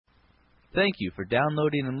Thank you for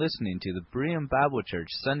downloading and listening to the Berean Bible Church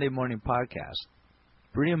Sunday Morning Podcast.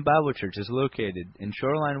 Berean Bible Church is located in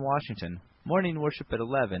Shoreline, Washington, morning worship at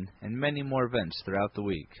 11, and many more events throughout the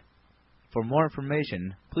week. For more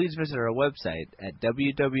information, please visit our website at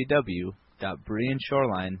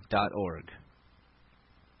www.bereanshoreline.org.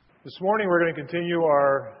 This morning we're going to continue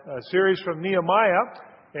our series from Nehemiah.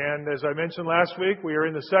 And as I mentioned last week, we are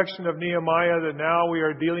in the section of Nehemiah that now we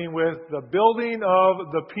are dealing with the building of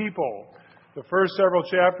the people. The first several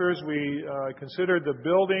chapters we considered the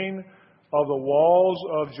building of the walls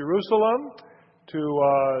of Jerusalem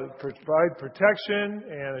to provide protection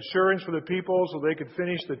and assurance for the people so they could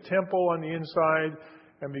finish the temple on the inside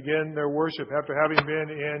and begin their worship after having been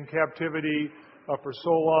in captivity for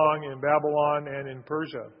so long in Babylon and in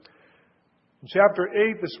Persia. In chapter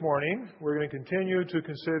 8 this morning, we're going to continue to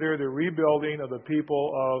consider the rebuilding of the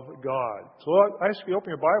people of God. So I ask you to open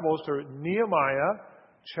your Bibles to Nehemiah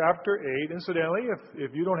chapter 8. Incidentally,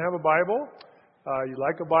 if you don't have a Bible, you'd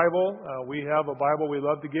like a Bible, we have a Bible we'd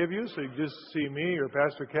love to give you. So you can just see me or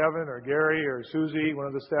Pastor Kevin or Gary or Susie, one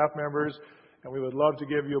of the staff members, and we would love to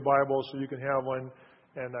give you a Bible so you can have one.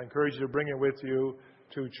 And I encourage you to bring it with you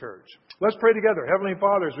to church. Let's pray together. Heavenly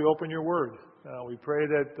Father, as we open your Word, we pray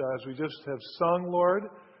that as we just have sung, Lord,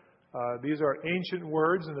 these are ancient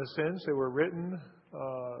words in a sense. They were written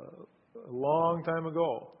a long time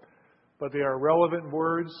ago. But they are relevant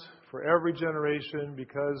words for every generation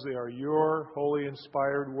because they are your holy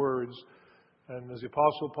inspired words. And as the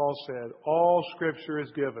Apostle Paul said, all Scripture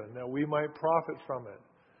is given that we might profit from it,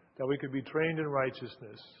 that we could be trained in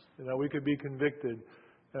righteousness, and that we could be convicted.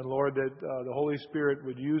 And Lord, that the Holy Spirit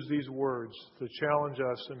would use these words to challenge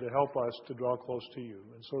us and to help us to draw close to you.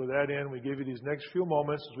 And so to that end, we give you these next few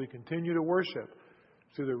moments as we continue to worship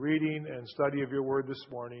through the reading and study of your word this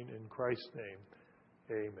morning. In Christ's name,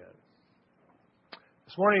 amen.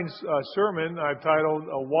 This morning's sermon I've titled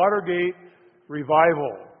A Watergate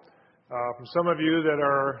Revival. From some of you that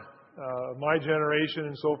are my generation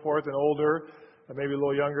and so forth and older, maybe a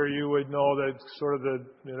little younger, you would know that sort of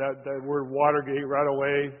that word Watergate right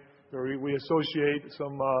away. We associate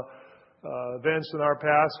some events in our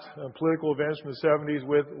past, political events from the 70s,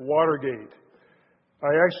 with Watergate.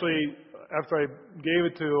 I actually, after I gave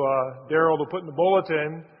it to Daryl to put in the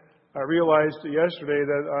bulletin, I realized yesterday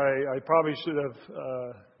that I probably should have,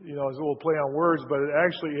 it's a little play on words, but it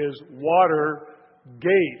actually is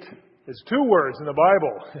Watergate. It's two words in the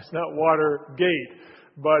Bible. It's not Watergate.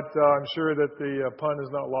 But I'm sure that the pun is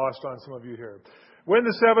not lost on some of you here. When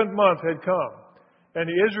the 7th month had come, and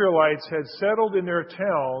the Israelites had settled in their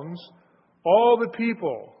towns, all the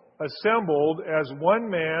people assembled as one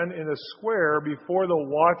man in a square before the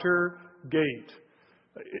water gate.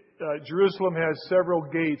 Jerusalem has several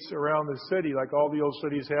gates around the city, like all the old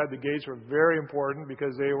cities had. The gates were very important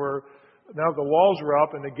because now the walls were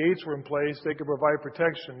up and the gates were in place, they could provide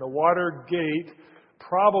protection. The water gate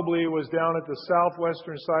probably was down at the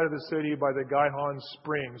southwestern side of the city by the Gihon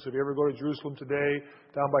Spring. So if you ever go to Jerusalem today,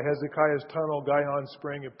 down by Hezekiah's Tunnel, Gihon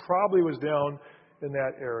Spring, it probably was down in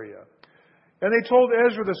that area. And they told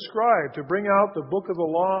Ezra the scribe to bring out the book of the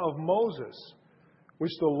law of Moses,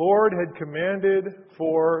 which the Lord had commanded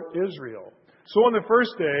for Israel. So on the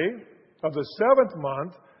first day of the 7th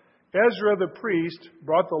month, Ezra the priest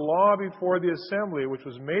brought the law before the assembly, which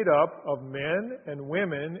was made up of men and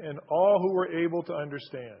women and all who were able to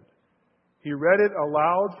understand. He read it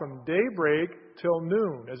aloud from daybreak till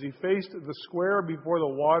noon as he faced the square before the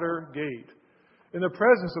water gate, in the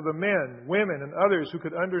presence of the men, women, and others who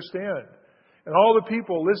could understand. And all the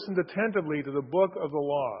people listened attentively to the book of the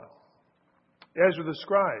law. Ezra the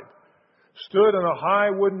scribe stood on a high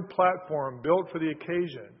wooden platform built for the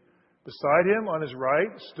occasion. Beside him, on his right,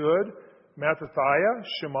 stood Mattathiah,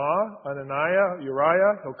 Shema, Ananiah,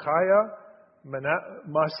 Uriah, Hilkiah,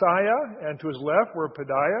 Messiah, and to his left were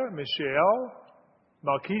Pedaiah, Mishael,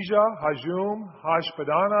 Malchijah, Hajum,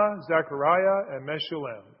 Hashbaddanah, Zechariah, and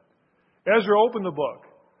Meshullam. Ezra opened the book.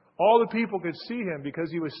 All the people could see him because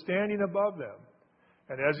he was standing above them.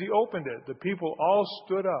 And as he opened it, the people all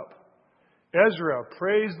stood up. Ezra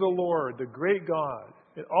praised the Lord, the great God.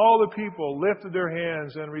 And all the people lifted their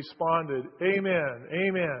hands and responded, Amen,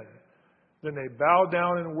 Amen. Then they bowed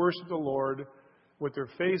down and worshiped the Lord with their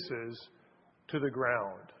faces to the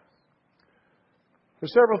ground.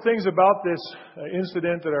 There's several things about this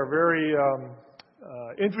incident that are very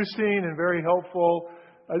interesting and very helpful.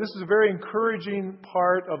 This is a very encouraging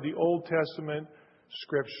part of the Old Testament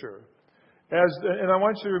Scripture. And I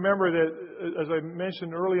want you to remember that, as I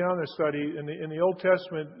mentioned early on in the study, in the Old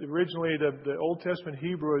Testament, originally the Old Testament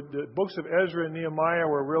Hebrew, the books of Ezra and Nehemiah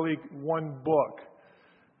were really one book.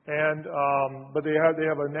 but they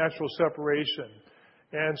have a natural separation.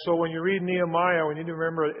 And so when you read Nehemiah, we need to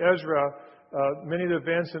remember Ezra. Many of the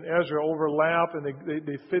events in Ezra overlap and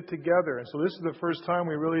they fit together. And so this is the first time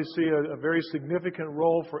we really see a very significant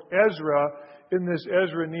role for Ezra in this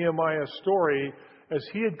Ezra-Nehemiah story, as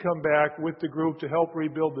he had come back with the group to help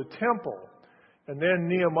rebuild the temple. And then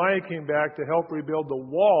Nehemiah came back to help rebuild the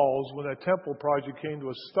walls when the temple project came to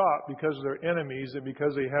a stop because of their enemies and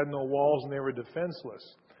because they had no walls and they were defenseless.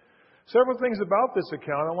 Several things about this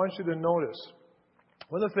account I want you to notice.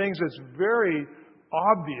 One of the things that's very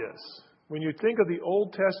obvious when you think of the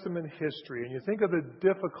Old Testament history and you think of the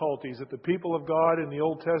difficulties that the people of God in the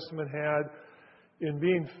Old Testament had in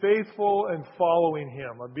being faithful and following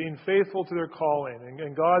Him, of being faithful to their calling.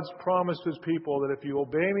 And God's promised His people that if you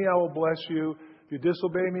obey me, I will bless you. If you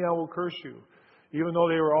disobey me, I will curse you. Even though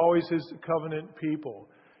they were always His covenant people.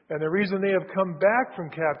 And the reason they have come back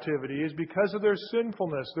from captivity is because of their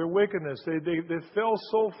sinfulness, their wickedness. They fell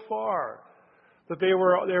so far that they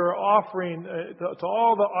were offering to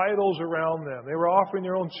all the idols around them. They were offering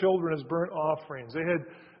their own children as burnt offerings. It had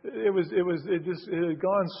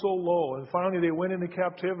gone so low. And finally they went into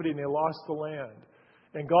captivity and they lost the land.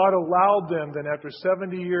 And God allowed them then after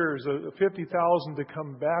 70 years, 50,000 to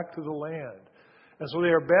come back to the land. And so they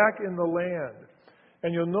are back in the land.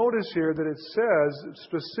 And you'll notice here that it says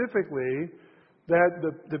specifically that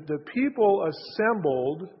the people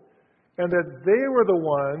assembled and that they were the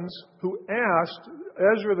ones who asked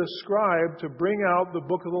Ezra the scribe to bring out the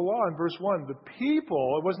book of the law in verse 1. The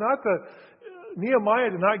people, it was not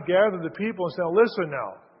Nehemiah did not gather the people and say, listen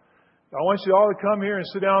now, I want you all to come here and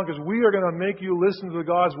sit down because we are going to make you listen to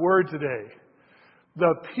God's word today.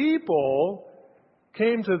 The people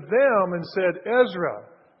came to them and said, Ezra,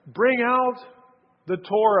 bring out the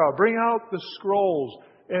Torah, bring out the scrolls,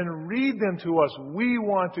 and read them to us. We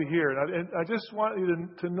want to hear. And I just want you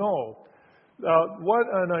to know what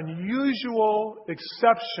an unusual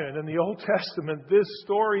exception in the Old Testament this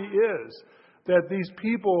story is. That these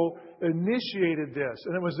people initiated this.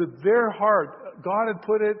 And it was at their heart. God had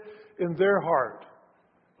put it in their heart,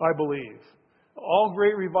 I believe. All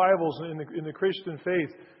great revivals in the Christian faith,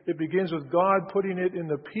 it begins with God putting it in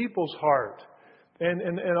the people's heart. And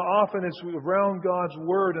often it's around God's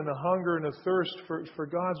Word and the hunger and the thirst for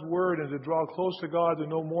God's Word and to draw close to God, to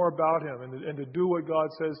know more about Him and to do what God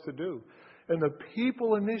says to do. And the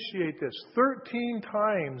people initiate this. 13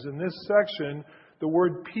 times in this section, the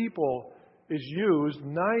word people is used.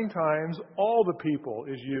 9 times, all the people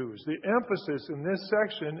is used. The emphasis in this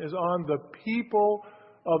section is on the people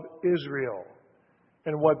of Israel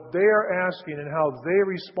and what they are asking and how they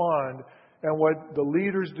respond and what the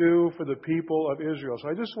leaders do for the people of Israel. So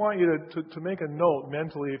I just want you to make a note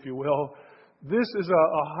mentally, if you will. This is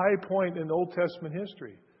a high point in Old Testament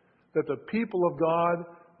history, that the people of God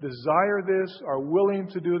desire this, are willing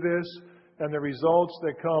to do this, and the results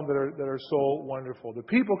that come that are so wonderful. The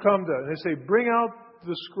people come to, and they say, bring out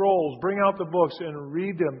the scrolls, bring out the books, and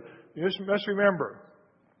read them. You must remember,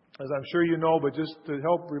 as I'm sure you know, but just to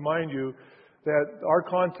help remind you, that our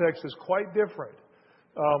context is quite different.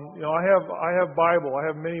 I have Bible. I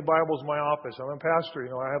have many Bibles in my office. I'm a pastor.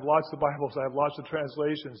 I have lots of Bibles. I have lots of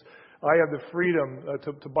translations. I have the freedom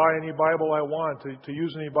to buy any Bible I want, to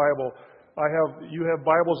use any Bible. You have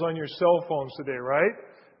Bibles on your cell phones today, right?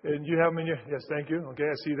 And you have them in your... Yes, thank you. Okay,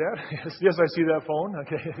 I see that. Yes, I see that phone.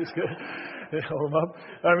 Okay, it's good. Hold them up.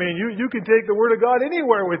 I mean, you can take the Word of God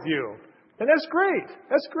anywhere with you. And that's great.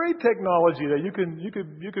 That's great technology that you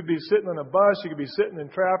could be sitting on a bus, you could be sitting in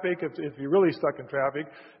traffic if you're really stuck in traffic,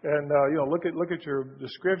 and look at the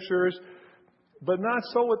scriptures. But not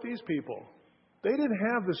so with these people. They didn't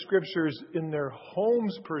have the scriptures in their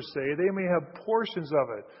homes per se. They may have portions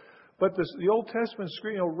of it, but the Old Testament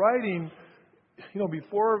writing,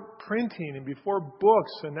 before printing and before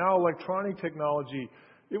books and now electronic technology.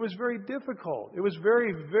 It was very difficult. It was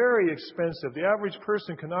very, very expensive. The average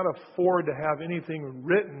person could not afford to have anything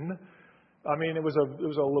written. I mean, it was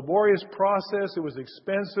a laborious process. It was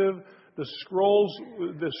expensive. The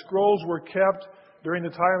scrolls were kept during the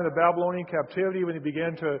time of the Babylonian captivity when they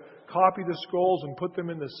began to copy the scrolls and put them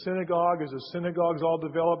in the synagogue, as the synagogues all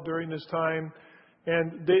developed during this time.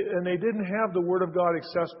 And they didn't have the Word of God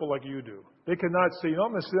accessible like you do. They could not say, I'm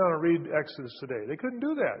going to sit down and read Exodus today. They couldn't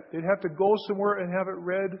do that. They'd have to go somewhere and have it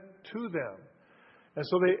read to them. And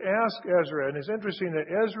so they ask Ezra, and it's interesting that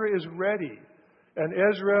Ezra is ready, and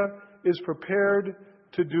Ezra is prepared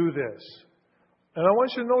to do this. And I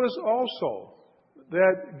want you to notice also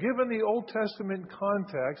that given the Old Testament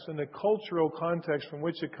context and the cultural context from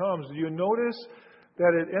which it comes, do you notice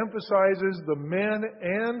that it emphasizes the men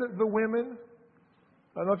and the women?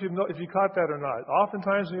 I don't know if you caught that or not.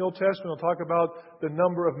 Oftentimes in the Old Testament, it'll talk about the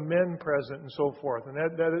number of men present and so forth. And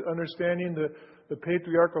that understanding the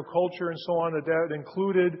patriarchal culture and so on, that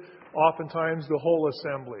included oftentimes the whole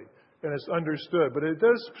assembly. And it's understood. But it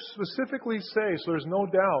does specifically say, so there's no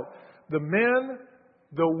doubt, the men,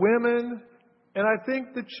 the women, and I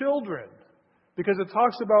think the children. Because it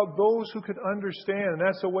talks about those who could understand. And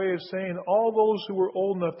that's a way of saying all those who were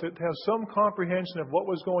old enough to have some comprehension of what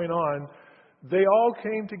was going on, they all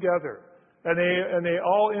came together. And they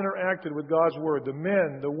all interacted with God's Word. The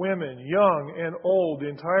men, the women, young and old, the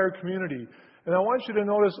entire community. And I want you to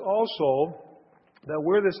notice also that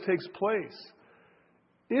where this takes place,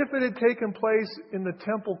 if it had taken place in the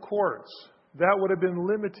temple courts, that would have been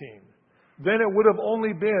limiting. Then it would have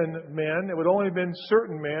only been men. It would only have been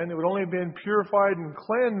certain men. It would only have been purified and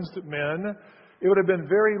cleansed men. It would have been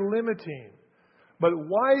very limiting. But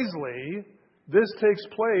wisely, this takes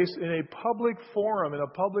place in a public forum, in a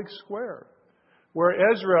public square,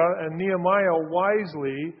 where Ezra and Nehemiah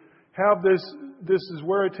wisely have this. This is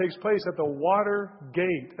where it takes place, at the water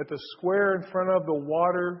gate, at the square in front of the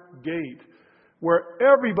water gate, where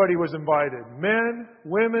everybody was invited. Men,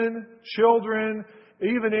 women, children,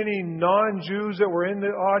 even any non-Jews that were in the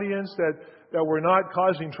audience that were not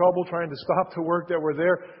causing trouble trying to stop the work that were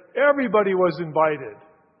there. Everybody was invited.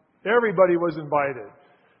 Everybody was invited.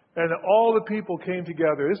 And all the people came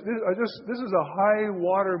together. This is a high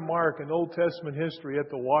water mark in Old Testament history at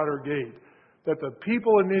the water gate. That the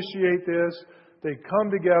people initiate this, they come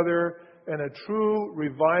together, and a true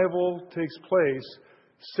revival takes place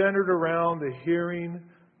centered around the hearing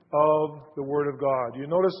of the Word of God. You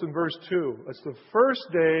notice in verse 2, it's the first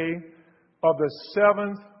day of the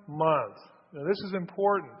 7th month. Now this is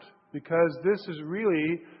important because this is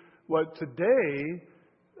really what today,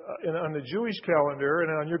 on the Jewish calendar,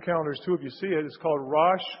 and on your calendars too if you see it, it's called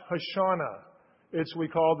Rosh Hashanah. It's what we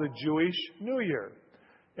call the Jewish New Year.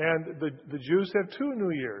 And the Jews have two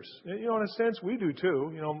New Years. You know, in a sense, we do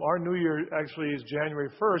too. You know, our New Year actually is January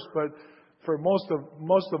 1st, but for most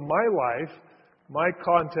of my life, my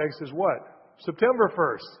context is what? September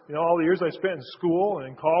 1st. You know, all the years I spent in school and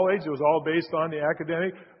in college, it was all based on the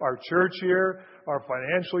academic, our church year, our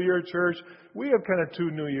financial year at church. We have kind of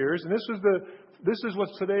two New Years, and this is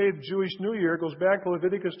what's today the Jewish New Year. It goes back to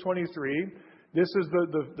Leviticus 23. This is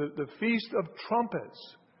the Feast of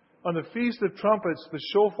Trumpets. On the Feast of Trumpets, the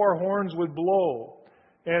shofar horns would blow.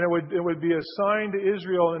 And it would be a sign to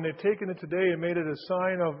Israel, and they've taken it today and made it a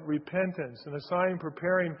sign of repentance and a sign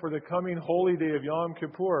preparing for the coming holy day of Yom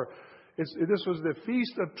Kippur. This was the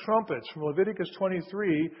Feast of Trumpets from Leviticus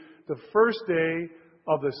 23. The first day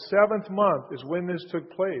of the 7th month is when this took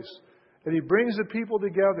place. And he brings the people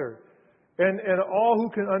together, and all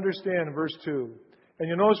who can understand, verse 2. And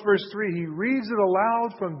you notice verse 3, he reads it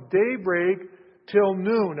aloud from daybreak till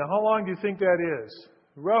noon. Now, how long do you think that is?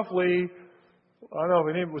 Roughly, I don't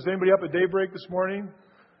know, was anybody up at daybreak this morning?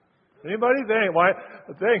 Anybody?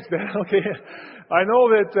 Thanks, Ben. Okay. I know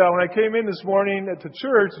that when I came in this morning at the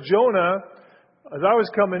church, Jonah, as I was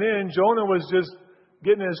coming in, Jonah was just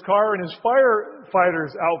getting in his car in his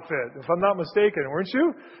firefighter's outfit, if I'm not mistaken, weren't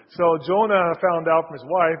you? So Jonah found out from his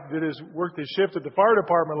wife, worked his shift at the fire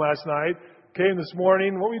department last night, came this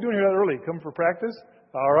morning. What were you doing here that early? Come for practice?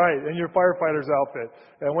 All right, in your firefighter's outfit.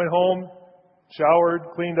 And went home, showered,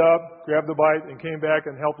 cleaned up, grabbed the bite, and came back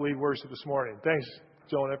and helped lead worship this morning. Thanks,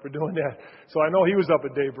 Jonah, for doing that. So I know he was up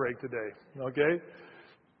at daybreak today. Okay?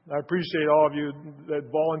 I appreciate all of you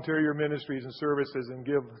that volunteer your ministries and services and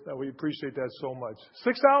give. We appreciate that so much.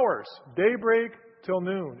 6 hours. Daybreak till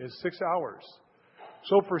noon is 6 hours.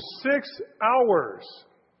 So for 6 hours,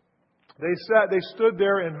 they stood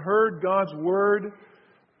there and heard God's Word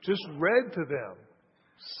just read to them.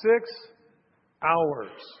 6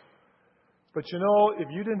 hours. But you know, if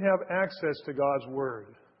you didn't have access to God's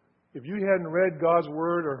Word, if you hadn't read God's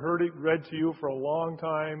Word or heard it read to you for a long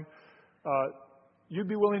time, you'd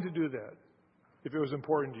be willing to do that if it was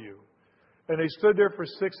important to you. And they stood there for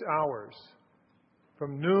 6 hours,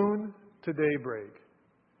 from noon to daybreak.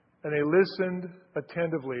 And they listened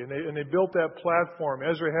attentively. And they built that platform.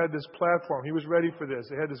 Ezra had this platform. He was ready for this.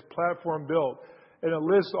 They had this platform built. And it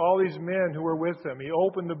lists all these men who were with him. He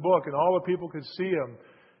opened the book and all the people could see him.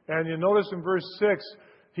 And you notice in verse 6,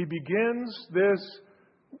 he begins this.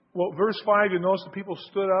 Well, verse 5, you notice the people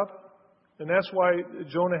stood up. And that's why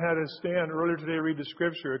Jonah had to stand earlier today to read the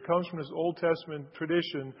Scripture. It comes from this Old Testament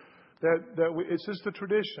tradition it's just a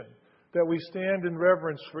tradition that we stand in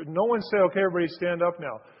reverence for. No one said, okay, everybody stand up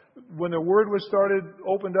now. When the Word was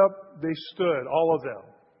opened up, they stood, all of them.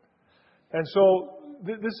 And so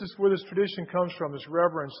this is where this tradition comes from, this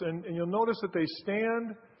reverence. And you'll notice that they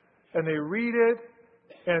stand and they read it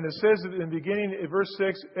And it says in the beginning, in verse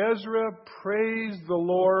 6, Ezra praised the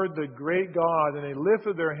Lord, the great God, and they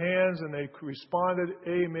lifted their hands and they responded,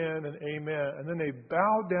 Amen and Amen. And then they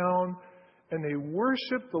bowed down and they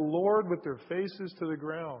worshiped the Lord with their faces to the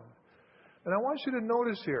ground. And I want you to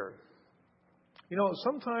notice here,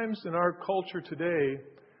 sometimes in our culture today,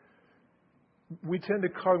 we tend to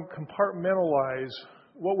compartmentalize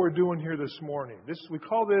what we're doing here this morning. We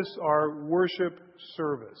call this our worship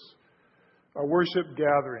service, our worship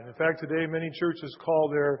gathering. In fact, today many churches call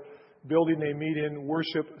their building they meet in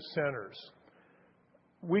worship centers.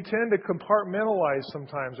 We tend to compartmentalize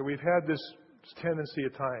sometimes, or we've had this tendency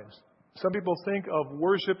at times. Some people think of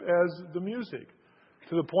worship as the music,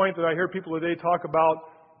 to the point that I hear people today talk about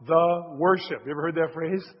the worship. You ever heard that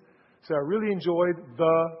phrase? So I really enjoyed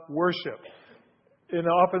the worship. And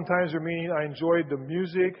oftentimes they're meaning I enjoyed the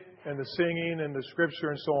music and the singing and the scripture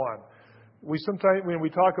and so on. We sometimes, when we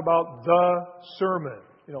talk about the sermon,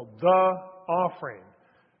 the offering,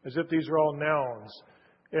 as if these are all nouns.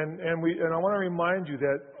 And I want to remind you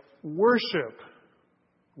that worship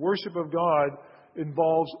of God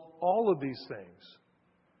involves all of these things.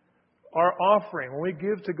 Our offering, when we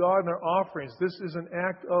give to God in our offerings, this is an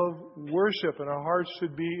act of worship, and our hearts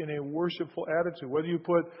should be in a worshipful attitude. Whether you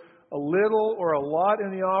put a little or a lot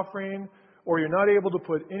in the offering, or you're not able to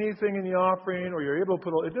put anything in the offering, or you're able to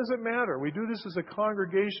put it doesn't matter. We do this as a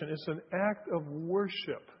congregation. It's an act of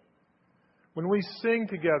worship. When we sing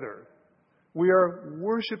together, we are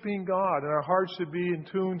worshiping God, and our hearts should be in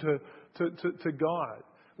tune to God.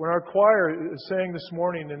 When our choir sang this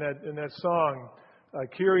morning in that song,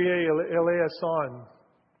 Kyrie eleison,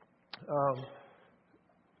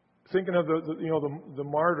 thinking of the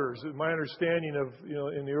martyrs, my understanding of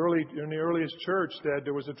in the earliest church that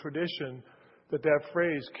there was a tradition that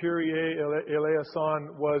phrase Kyrie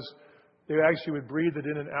eleison was they actually would breathe it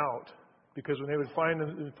in and out, because when they would find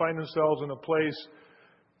themselves in a place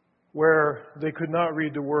where they could not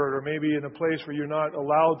read the word, or maybe in a place where you're not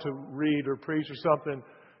allowed to read or preach or something,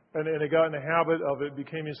 and they got in the habit of it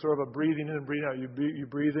became sort of a breathing in and breathing out. You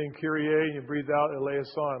breathe in Kyrie and you breathe out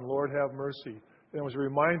eleison, Lord have mercy. And it was a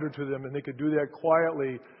reminder to them, and they could do that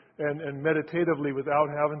quietly and meditatively without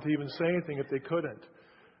having to even say anything if they couldn't.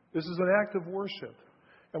 This is an act of worship.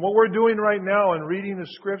 And what we're doing right now in reading the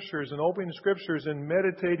Scriptures and opening the Scriptures and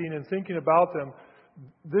meditating and thinking about them,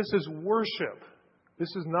 this is worship.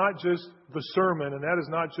 This is not just the sermon, and that is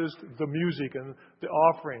not just the music and the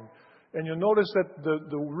offering. And you'll notice that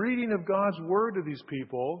the reading of God's Word to these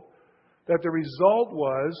people, that the result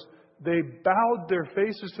was they bowed their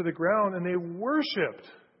faces to the ground and they worshiped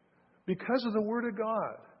because of the Word of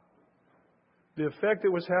God. The effect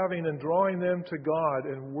it was having in drawing them to God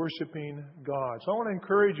and worshiping God. So I want to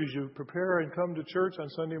encourage you as you prepare and come to church on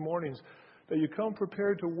Sunday mornings, that you come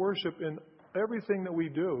prepared to worship in everything that we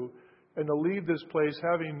do, and to leave this place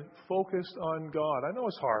having focused on God. I know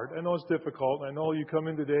it's hard. I know it's difficult. I know you come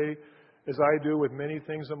in today, as I do, with many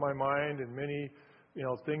things on my mind and many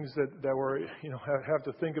things that we're have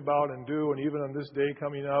to think about and do, and even on this day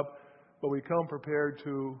coming up. But we come prepared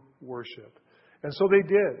to worship. And so they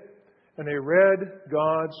did. And they read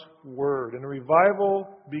God's Word. And a revival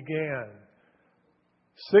began.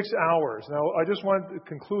 6 hours. Now, I just want to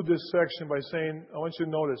conclude this section by saying, I want you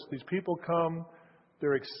to notice, these people come,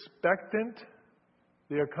 they're expectant.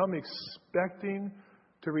 They are come expecting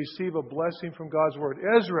to receive a blessing from God's Word.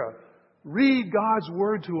 Ezra, read God's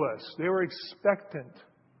Word to us. They were expectant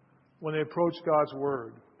when they approached God's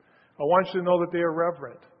Word. I want you to know that they are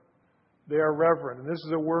reverent. They are reverent. And this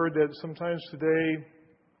is a word that sometimes today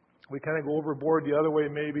we kind of go overboard the other way,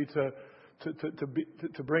 maybe to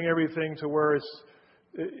bring everything to where it's,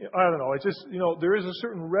 I don't know. It's just, there is a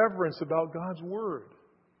certain reverence about God's Word.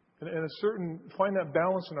 And find that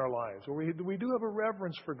balance in our lives, where we do have a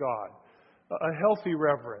reverence for God, a healthy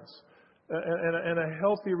reverence, and a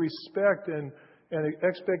healthy respect and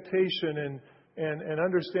expectation and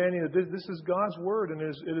understanding that this is God's Word, and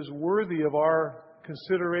it is worthy of our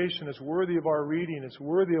consideration. It's worthy of our reading. It's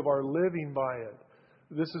worthy of our living by it.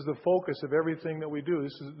 This is the focus of everything that we do.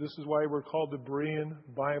 This is why we're called the Berean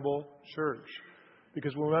Bible Church,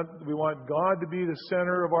 because we want God to be the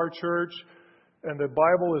center of our church, and the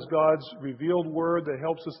Bible is God's revealed Word that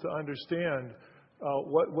helps us to understand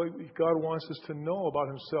what God wants us to know about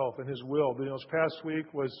Himself and His will. This past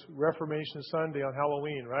week was Reformation Sunday on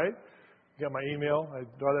Halloween, right? You got my email. I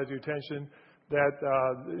draw that to your attention. That,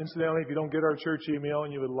 incidentally, if you don't get our church email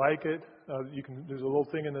and you would like it, there's a little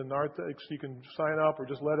thing in the narthex. You can sign up or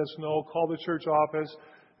just let us know. Call the church office,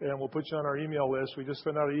 and we'll put you on our email list. We just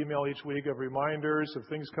send out an email each week of reminders of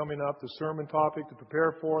things coming up, the sermon topic to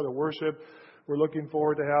prepare for, the worship we're looking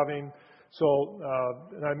forward to having. So,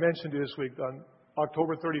 and I mentioned this week, on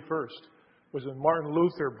October 31st was when Martin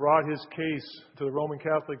Luther brought his case to the Roman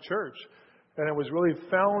Catholic Church. And it was really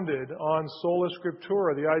founded on sola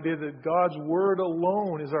scriptura, the idea that God's Word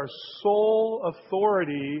alone is our sole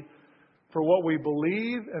authority for what we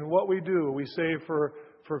believe and what we do. We say for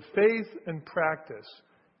faith and practice.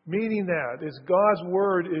 Meaning that it's God's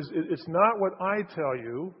Word, it's not what I tell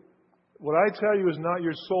you. What I tell you is not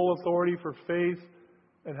your sole authority for faith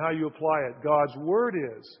and how you apply it. God's Word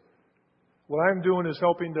is. What I'm doing is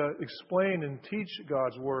helping to explain and teach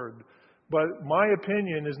God's Word. But my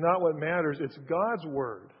opinion is not what matters. It's God's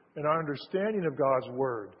Word and our understanding of God's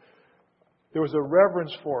Word. There was a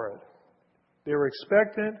reverence for it. They were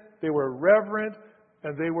expectant, they were reverent,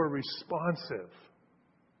 and they were responsive.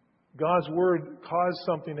 God's Word caused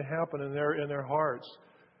something to happen in their hearts.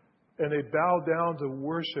 And they bowed down to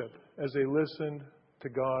worship as they listened to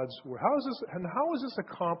God's Word. How is this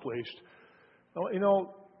accomplished? You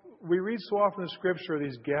know, we read so often in Scripture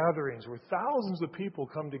these gatherings where thousands of people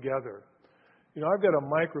come together. You know, I've got a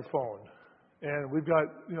microphone, and we've got,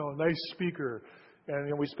 you know, a nice speaker, and,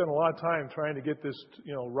 you know, we spend a lot of time trying to get this,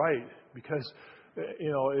 you know, right, because,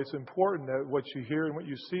 you know, it's important that what you hear and what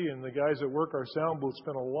you see, and the guys that work our sound booth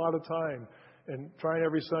spend a lot of time and trying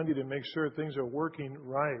every Sunday to make sure things are working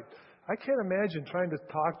right. I can't imagine trying to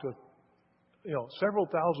talk to, you know, several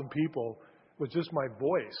thousand people with just my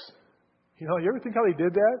voice. You know, you ever think how they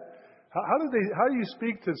did that? How do you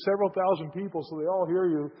speak to several thousand people so they all hear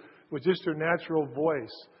you with just your natural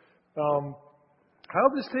voice? How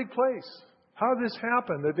did this take place? How did this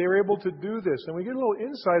happen that they were able to do this? And we get a little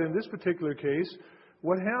insight in this particular case,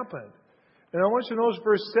 what happened. And I want you to notice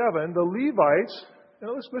verse 7, the Levites,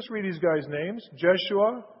 and let's read these guys' names.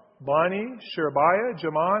 Jeshua, Bani, Sherebiah,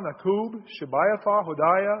 Jaman, Akub, Shebiathah,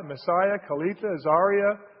 Hodiah, Messiah, Kelitha,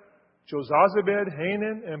 Azariah, Jozazabed,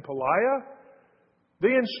 Hanan, and Peliah.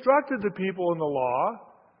 They instructed the people in the law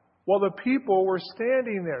while the people were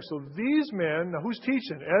standing there. So these men, now who's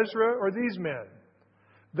teaching? Ezra or these men?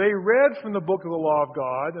 They read from the book of the law of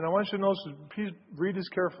God, and I want you to notice, please read this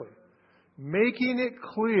carefully. Making it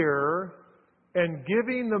clear and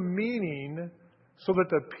giving the meaning so that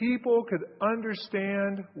the people could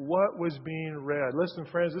understand what was being read. Listen,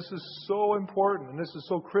 friends, this is so important, and this is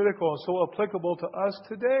so critical and so applicable to us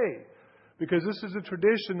today. Because this is a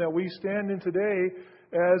tradition that we stand in today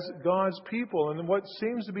as God's people. And what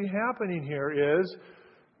seems to be happening here is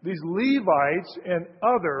these Levites and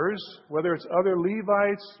others, whether it's other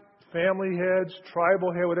Levites, family heads,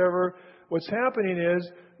 tribal head, whatever, what's happening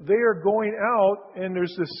is they are going out, and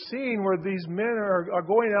there's this scene where these men are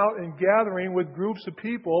going out and gathering with groups of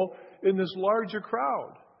people in this larger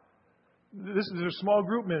crowd. This is a small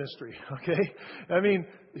group ministry, okay? I mean,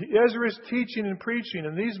 Ezra is teaching and preaching,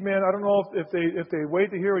 and these men, I don't know if they wait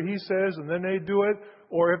to hear what he says and then they do it,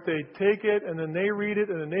 or if they take it and then they read it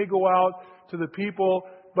and then they go out to the people.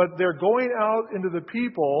 But they're going out into the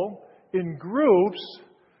people in groups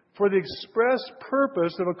for the express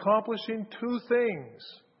purpose of accomplishing two things.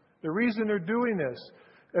 The reason they're doing this,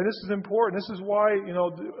 and this is important, this is why, you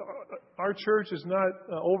know, our church is not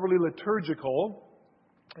overly liturgical.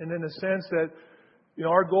 And in the sense that, you know,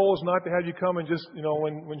 our goal is not to have you come and just, you know,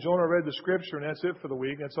 when Jonah read the Scripture and that's it for the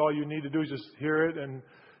week, that's all you need to do is just hear it, and,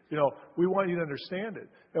 you know, we want you to understand it.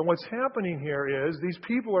 And what's happening here is these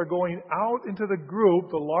people are going out into the group,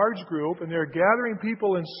 the large group, and they're gathering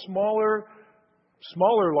people in smaller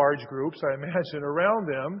large groups, I imagine, around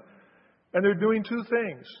them, and they're doing two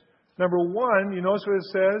things. Number one, you notice what it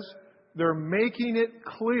says? They're making it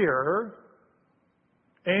clear,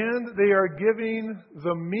 and they are giving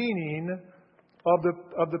the meaning of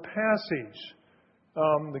the passage.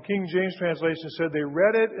 The King James translation said they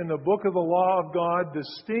read it in the book of the law of God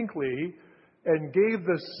distinctly and gave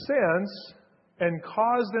the sense and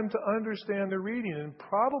caused them to understand the reading. And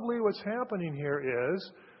probably what's happening here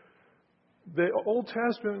is the Old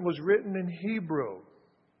Testament was written in Hebrew.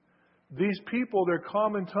 These people, their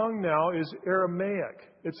common tongue now is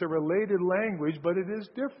Aramaic. It's a related language, but it is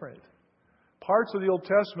different. Parts of the Old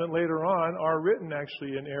Testament later on are written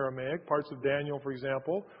actually in Aramaic, parts of Daniel, for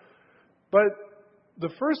example. But the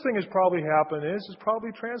first thing that's probably happened is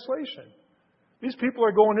probably translation. These people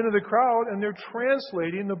are going into the crowd and they're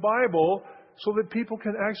translating the Bible so that people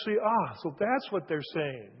can actually, so that's what they're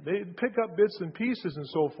saying. They pick up bits and pieces and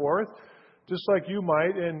so forth, just like you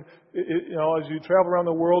might. And, you know, as you travel around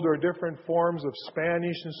the world, there are different forms of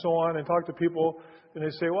Spanish and so on, and talk to people. And they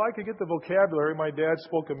say, well, I could get the vocabulary. My dad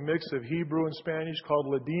spoke a mix of Hebrew and Spanish called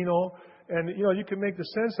Ladino. And, you know, you can make the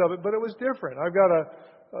sense of it, but it was different. I've got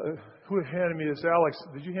who handed me this? Alex,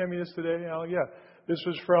 did you hand me this today, Alex? Yeah. This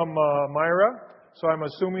was from Myra. So I'm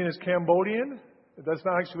assuming it's Cambodian. That's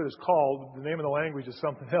not actually what it's called. The name of the language is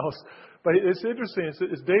something else. But it's interesting.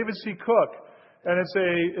 It's David C. Cook, and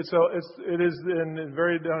it is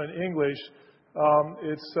very down in English.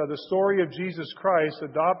 It's the story of Jesus Christ,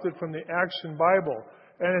 adopted from the Action Bible,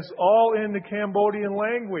 and it's all in the Cambodian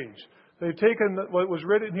language. They've taken what was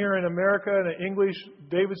written here in America in an English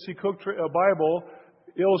David C. Cook Bible,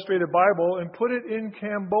 illustrated Bible, and put it in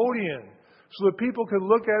Cambodian, so that people could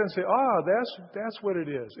look at it and say, that's what it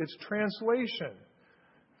is. It's translation.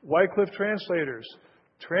 Wycliffe translators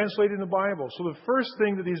translating the Bible. So the first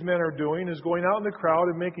thing that these men are doing is going out in the crowd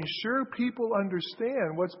and making sure people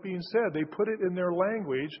understand what's being said. They put it in their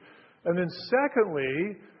language. And then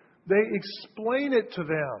secondly, they explain it to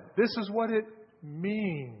them. This is what it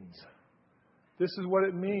means. This is what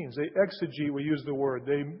it means. They exegete, we use the word.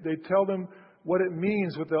 They tell them what it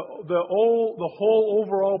means with the whole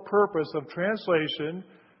overall purpose of translation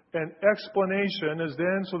and explanation is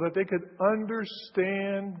then so that they could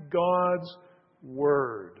understand God's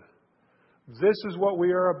Word. This is what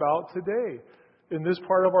we are about today in this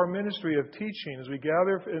part of our ministry of teaching as we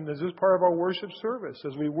gather, and this is part of our worship service.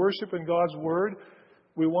 As we worship in God's Word,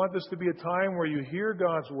 we want this to be a time where you hear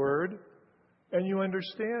God's Word and you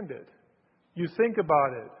understand it. You think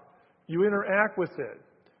about it. You interact with it.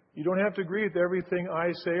 You don't have to agree with everything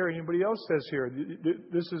I say or anybody else says here.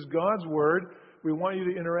 This is God's Word. We want you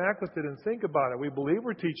to interact with it and think about it. We believe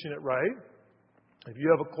we're teaching it right. If you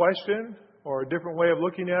have a question or a different way of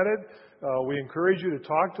looking at it, we encourage you to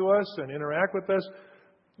talk to us and interact with us.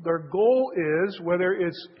 Their goal is, whether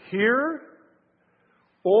it's here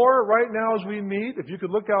or right now as we meet, if you could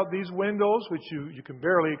look out these windows, which you can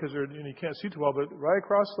barely because you can't see too well, but right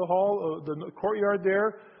across the hall, the courtyard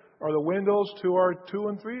there, are the windows to our 2-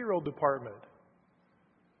 and 3-year-old department.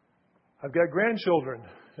 I've got grandchildren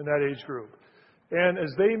in that age group. And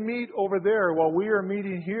as they meet over there while we are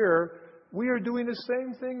meeting here, we are doing the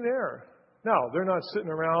same thing there. Now, they're not sitting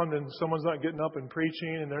around and someone's not getting up and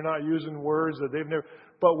preaching and they're not using words that they've never,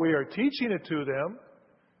 but we are teaching it to them.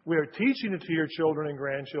 We are teaching it to your children and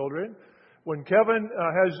grandchildren. When Kevin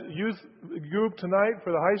has youth group tonight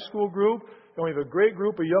for the high school group, and we have a great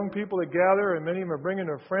group of young people that gather, and many of them are bringing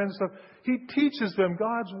their friends and stuff, he teaches them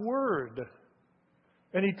God's Word.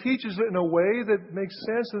 And he teaches it in a way that makes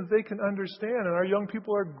sense and that they can understand. And our young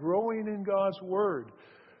people are growing in God's Word.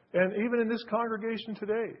 And even in this congregation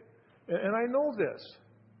today. And I know this.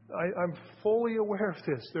 I'm fully aware of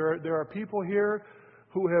this. There are people here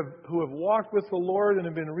who have walked with the Lord and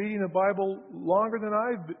have been reading the Bible longer than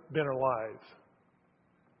I've been alive.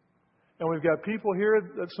 And we've got people here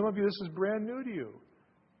that some of you, this is brand new to you.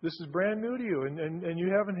 This is brand new to you. And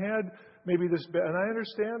you haven't had maybe this, and I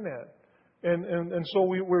understand that. And so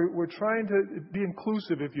we're trying to be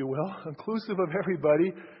inclusive, if you will, inclusive of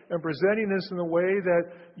everybody, and presenting this in a way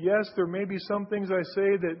that, yes, there may be some things I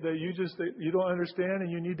say that you don't understand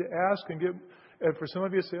and you need to ask and get. And for some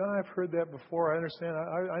of you to say, I've heard that before. I understand.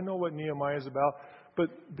 I know what Nehemiah is about. But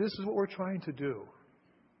this is what we're trying to do,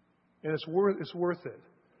 and it's worth it.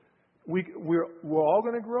 We're all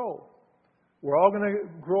going to grow. We're all going to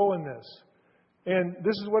grow in this, and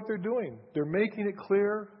this is what they're doing. They're making it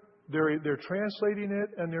clear. They're translating it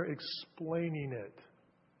and they're explaining it.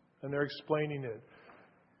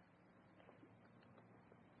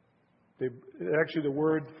 Actually, the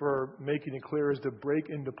word for making it clear is to break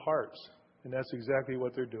into parts. And that's exactly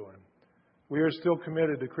what they're doing. We are still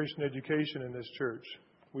committed to Christian education in this church.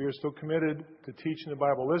 We are still committed to teaching the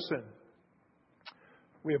Bible. Listen,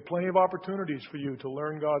 we have plenty of opportunities for you to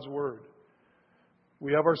learn God's Word.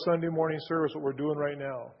 We have our Sunday morning service, what we're doing right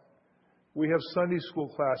now. We have Sunday school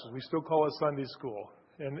classes. We still call it Sunday school.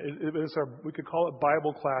 And we could call it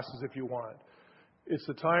Bible classes if you want. It's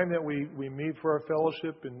the time that we meet for our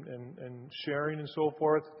fellowship and sharing and so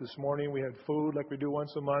forth. This morning we had food like we do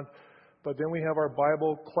once a month. But then we have our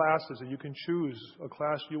Bible classes that you can choose a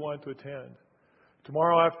class you want to attend.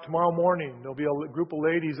 Tomorrow morning there'll be a group of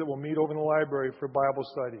ladies that will meet over in the library for Bible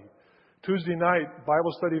study. Tuesday night,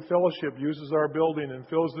 Bible Study Fellowship uses our building and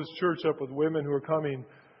fills this church up with women who are coming.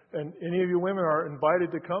 And any of you women are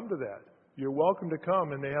invited to come to that. You're welcome to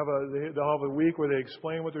come, and they'll have a week where they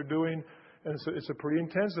explain what they're doing, and it's a pretty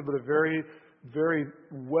intensive but a very, very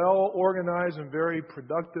well organized and very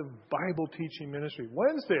productive Bible teaching ministry.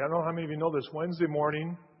 Wednesday, I don't know how many of you know this. Wednesday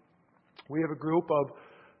morning, we have a group of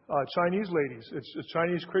Chinese ladies. It's a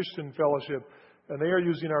Chinese Christian fellowship, and they are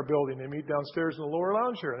using our building. They meet downstairs in the lower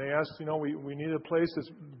lounge here, and they asked, we need a place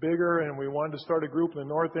that's bigger, and we wanted to start a group in the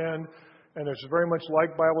north end. And it's very much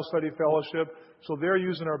like Bible Study Fellowship. So they're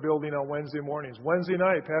using our building on Wednesday mornings. Wednesday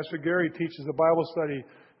night, Pastor Gary teaches a Bible study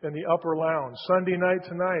in the upper lounge. Sunday night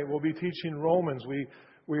tonight, we'll be teaching Romans.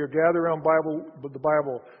 We are gathered around the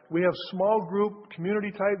Bible. We have small group,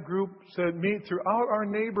 community-type groups that meet throughout our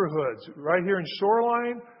neighborhoods. Right here in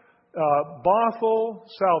Shoreline, Bothell,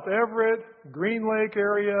 South Everett, Green Lake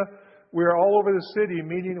area. We are all over the city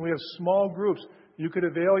meeting. We have small groups. You could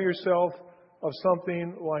avail yourself of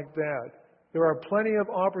something like that. There are plenty of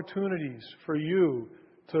opportunities for you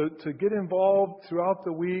to get involved throughout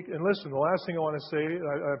the week. And listen, the last thing I want to say,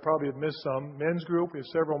 I probably have missed some. Men's group, we have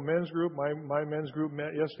several men's group. My men's group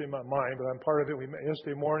met yesterday, not mine, but I'm part of it. We met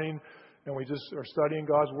yesterday morning, and we just are studying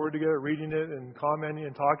God's Word together, reading it and commenting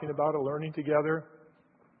and talking about it, learning together.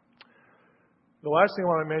 The last thing I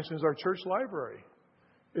want to mention is our church library.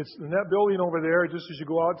 It's in that building over there, just as you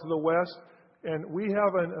go out to the west. And we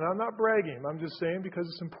have and I'm not bragging, I'm just saying because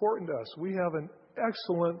it's important to us. We have an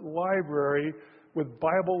excellent library with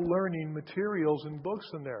Bible learning materials and books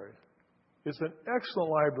in there. It's an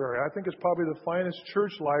excellent library. I think it's probably the finest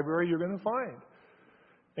church library you're going to find.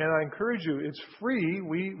 And I encourage you, it's free.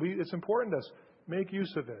 It's important to us. Make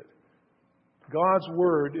use of it. God's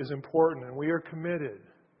Word is important, and we are committed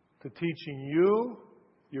to teaching you,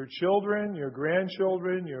 your children, your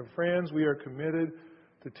grandchildren, your friends. We are committed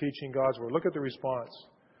to teaching God's Word. Look at the response.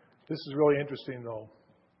 This is really interesting, though,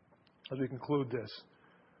 as we conclude this.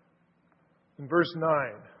 In verse 9,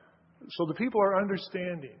 so the people are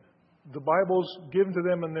understanding. The Bible's given to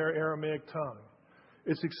them in their Aramaic tongue.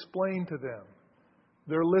 It's explained to them.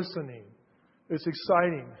 They're listening. It's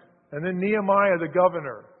exciting. And then Nehemiah, the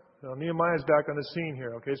governor. Now, Nehemiah's back on the scene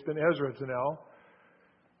here. Okay, it's been Ezra to now.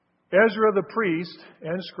 Ezra the priest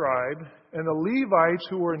and scribe and the Levites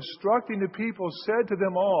who were instructing the people said to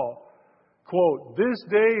them all, quote, "This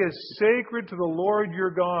day is sacred to the Lord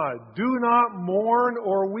your God. Do not mourn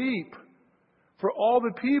or weep." For all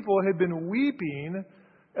the people had been weeping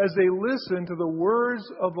as they listened to the words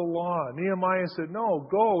of the law. Nehemiah said, "No,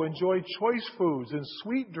 go enjoy choice foods and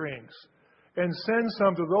sweet drinks and send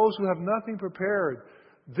some to those who have nothing prepared.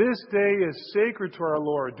 This day is sacred to our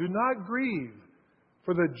Lord. Do not grieve,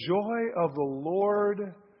 for the joy of the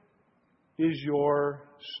Lord is your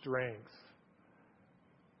strength."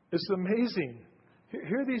 It's amazing.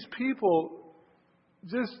 Here these people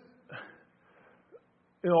just,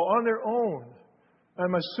 on their own.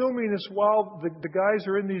 I'm assuming it's while the guys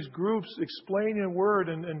are in these groups explaining the Word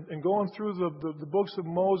and going through the books of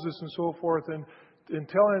Moses and so forth and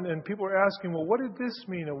telling, and people are asking, well, what did this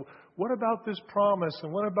mean? And what about this promise?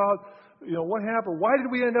 And what about, what happened? Why did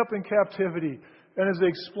we end up in captivity? And as they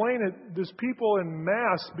explain it, these people in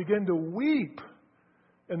mass begin to weep.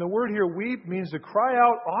 And the word here, weep, means to cry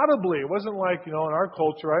out audibly. It wasn't like, in our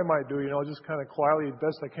culture, I might do, just kind of quietly,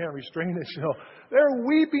 best I can restrain it, They're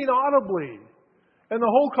weeping audibly. And the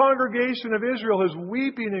whole congregation of Israel is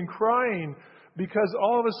weeping and crying because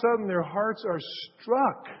all of a sudden their hearts are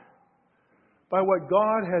struck by what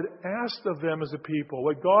God had asked of them as a people,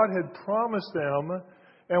 what God had promised them,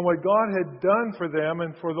 and what God had done for them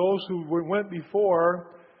and for those who went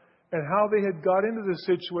before, and how they had got into this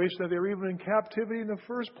situation that they were even in captivity in the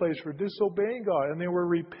first place for disobeying God. And they were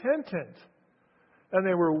repentant, and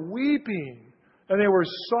they were weeping, and they were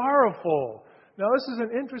sorrowful. Now, this is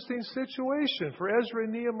an interesting situation for Ezra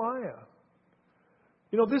and Nehemiah.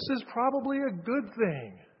 This is probably a good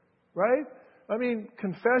thing, right? I mean,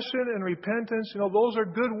 confession and repentance, those are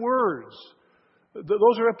good words.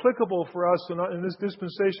 Those are applicable for us in this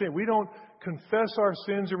dispensation. We don't confess our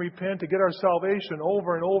sins and repent to get our salvation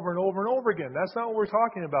over and over and over and over again. That's not what we're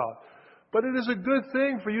talking about. But it is a good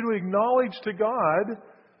thing for you to acknowledge to God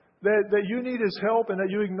that you need His help, and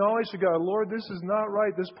that you acknowledge to God, Lord, this is not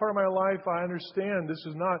right. This part of my life, I understand. This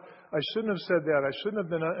is not, I shouldn't have said that. I shouldn't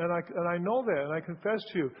have been, and I know that, and I confess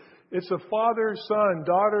to you. It's a father-son,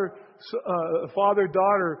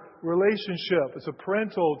 father-daughter relationship. It's a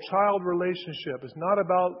parental-child relationship. It's not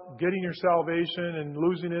about getting your salvation and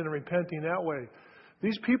losing it and repenting that way.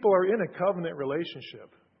 These people are in a covenant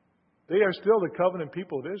relationship. They are still the covenant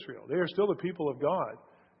people of Israel. They are still the people of God.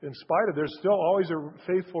 In spite of, there's still always a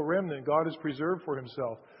faithful remnant God has preserved for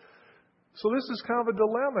Himself. So this is kind of a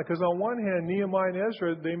dilemma, because on one hand, Nehemiah and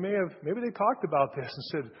Ezra, maybe they talked about this and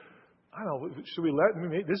said, I don't know, should we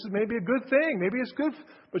this is maybe a good thing. Maybe it's good.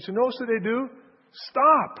 But what they do?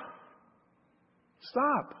 Stop.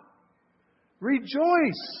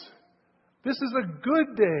 Rejoice. This is a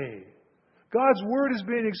good day. God's Word is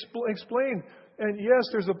being explained. And yes,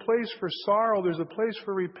 there's a place for sorrow. There's a place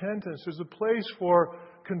for repentance. There's a place for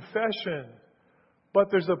confession. But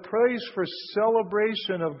there's a place for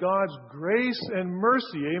celebration of God's grace and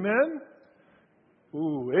mercy. Amen?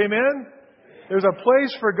 Ooh, amen? There's a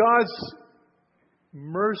place for God's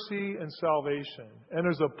mercy and salvation. And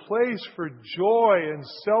there's a place for joy and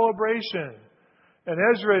celebration. And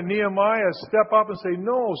Ezra and Nehemiah step up and say,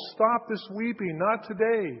 no, stop this weeping, not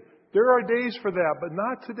today. There are days for that, but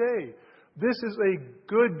not today. This is a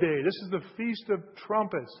good day. This is the Feast of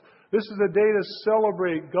Trumpets. This is a day to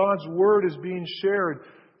celebrate God's Word is being shared.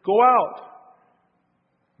 Go out.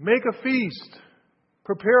 Make a feast.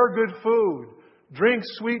 Prepare good food. Drink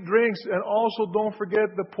sweet drinks. And also don't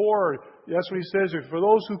forget the poor. That's what he says here. For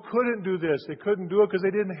those who couldn't do this, they couldn't do it because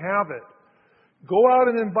they didn't have it. Go out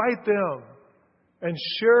and invite them and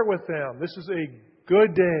share with them. This is a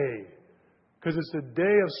good day because it's a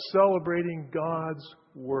day of celebrating God's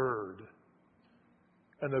Word.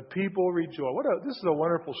 And the people rejoice. This is a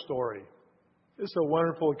wonderful story. This is a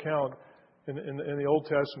wonderful account in the Old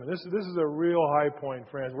Testament. This is a real high point,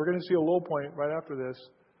 friends. We're going to see a low point right after this.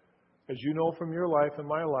 As you know from your life and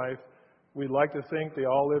my life, we'd like to think they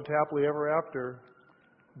all lived happily ever after,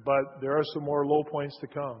 but there are some more low points to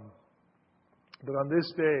come. But on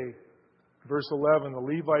this day, verse 11, the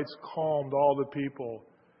Levites calmed all the people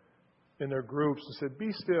in their groups and said,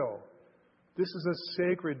 be still. This is a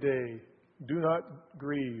sacred day. Do not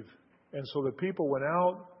grieve. And so the people went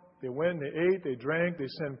out. They went and they ate, they drank, they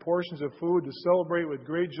sent portions of food to celebrate with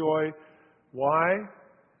great joy. Why?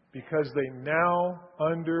 Because they now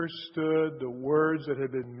understood the words that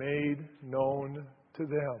had been made known to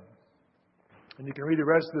them. And you can read the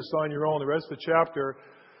rest of this on your own. The rest of the chapter,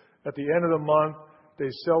 at the end of the month, they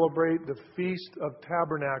celebrate the Feast of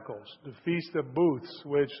Tabernacles, the Feast of Booths,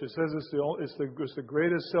 which it says it's the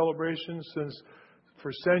greatest celebration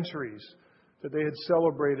for centuries, that they had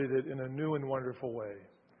celebrated it in a new and wonderful way.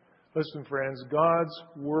 Listen, friends, God's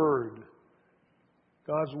Word,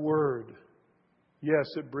 yes,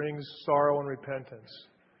 it brings sorrow and repentance.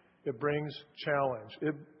 It brings challenge.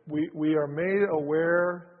 We are made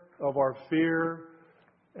aware of our fear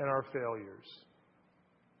and our failures.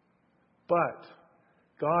 But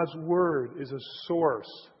God's Word is a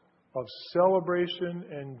source of celebration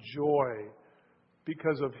and joy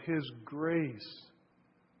because of His grace,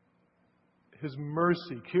 His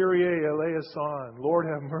mercy. Kyrie eleison. Lord,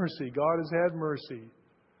 have mercy. God has had mercy.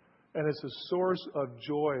 And it's a source of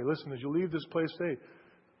joy. Listen, as you leave this place today,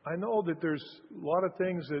 I know that there's a lot of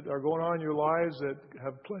things that are going on in your lives that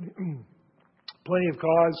have plenty of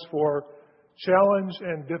cause for challenge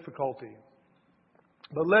and difficulty.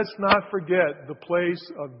 But let's not forget the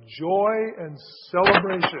place of joy and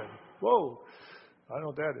celebration. Whoa, I don't know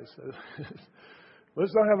what that is.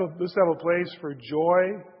 Let's have a place for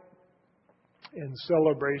joy and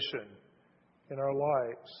celebration in our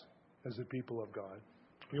lives as the people of God.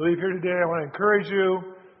 You leave here today, I want to encourage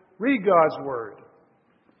you, read God's Word.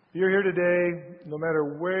 You're here today, no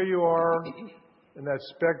matter where you are in that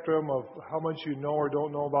spectrum of how much you know or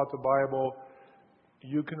don't know about the Bible,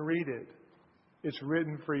 you can read it. It's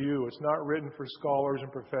written for you. It's not written for scholars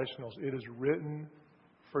and professionals. It is written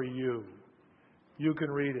for you. You can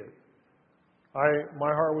read it.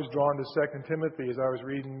 My heart was drawn to 2 Timothy as I was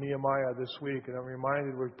reading Nehemiah this week, and I'm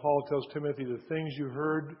reminded where Paul tells Timothy, the things you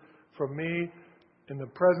heard from me in the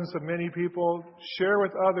presence of many people, share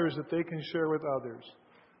with others that they can share with others.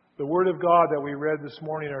 The Word of God that we read this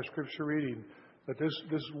morning in our Scripture reading, that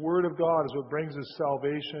this Word of God is what brings us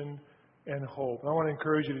salvation and hope. And I want to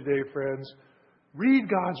encourage you today, friends, read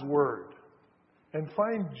God's Word and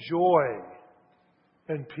find joy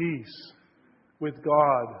and peace with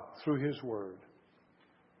God through His Word.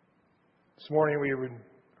 This morning we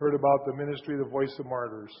heard about the ministry of the Voice of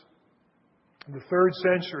Martyrs. In the 3rd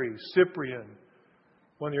century, Cyprian,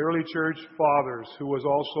 one of the early church fathers who was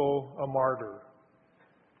also a martyr,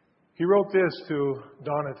 he wrote this to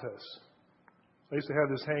Donatus. I used to have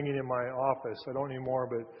this hanging in my office. I don't anymore,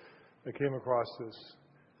 but I came across this.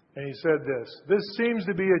 And he said this: "This seems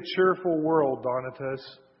to be a cheerful world, Donatus,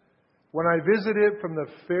 when I visit it from the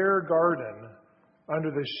fair garden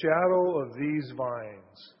under the shadow of these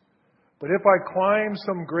vines. But if I climbed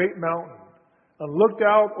some great mountain and looked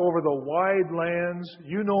out over the wide lands,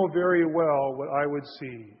 you know very well what I would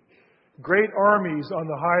see. Great armies on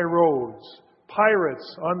the high roads,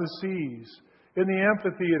 pirates on the seas, in the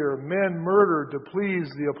amphitheater, men murdered to please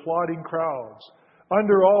the applauding crowds,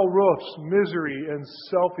 under all roofs, misery and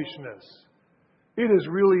selfishness. It is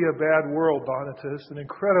really a bad world, Donatus, an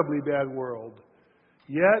incredibly bad world.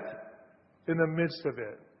 Yet, in the midst of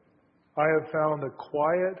it, I have found a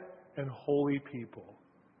quiet and holy people.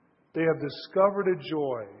 They have discovered a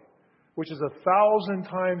joy which is 1,000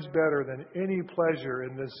 times better than any pleasure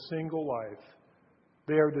in this single life.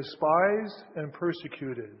 They are despised and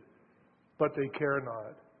persecuted, but they care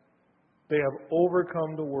not. They have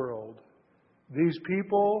overcome the world. These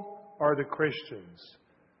people are the Christians,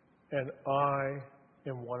 and I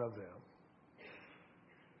am one of them.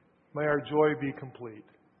 May our joy be complete,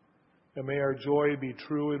 and may our joy be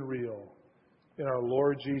true and real in our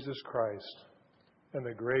Lord Jesus Christ and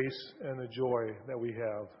the grace and the joy that we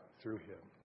have through Him.